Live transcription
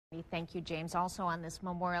Thank you, James. Also on this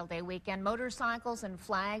Memorial Day weekend, motorcycles and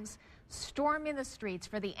flags storming the streets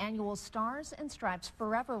for the annual Stars and Stripes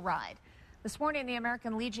Forever ride. This morning, the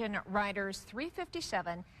American Legion Riders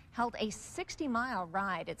 357 held a 60-mile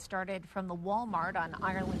ride. It started from the Wal-Mart on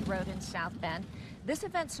Ireland Road in South Bend. This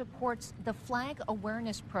event supports the Flag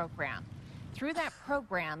Awareness Program. Through that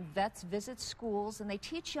program, vets visit schools and they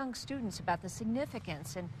teach young students about the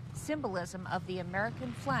significance and symbolism of the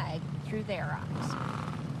American flag through their eyes.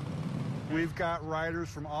 We've got riders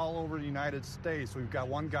from all over the United States. We've got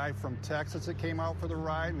one guy from Texas that came out for the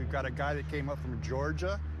ride. We've got a guy that came up from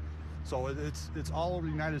Georgia. So it's all over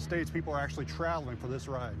the United States. People are actually traveling for this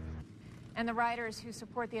ride. And the riders who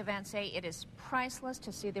support the event say it is priceless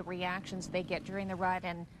to see the reactions they get during the ride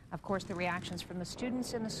and, of course, the reactions from the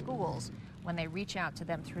students in the schools when they reach out to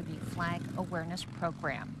them through the Flag Awareness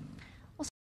Program.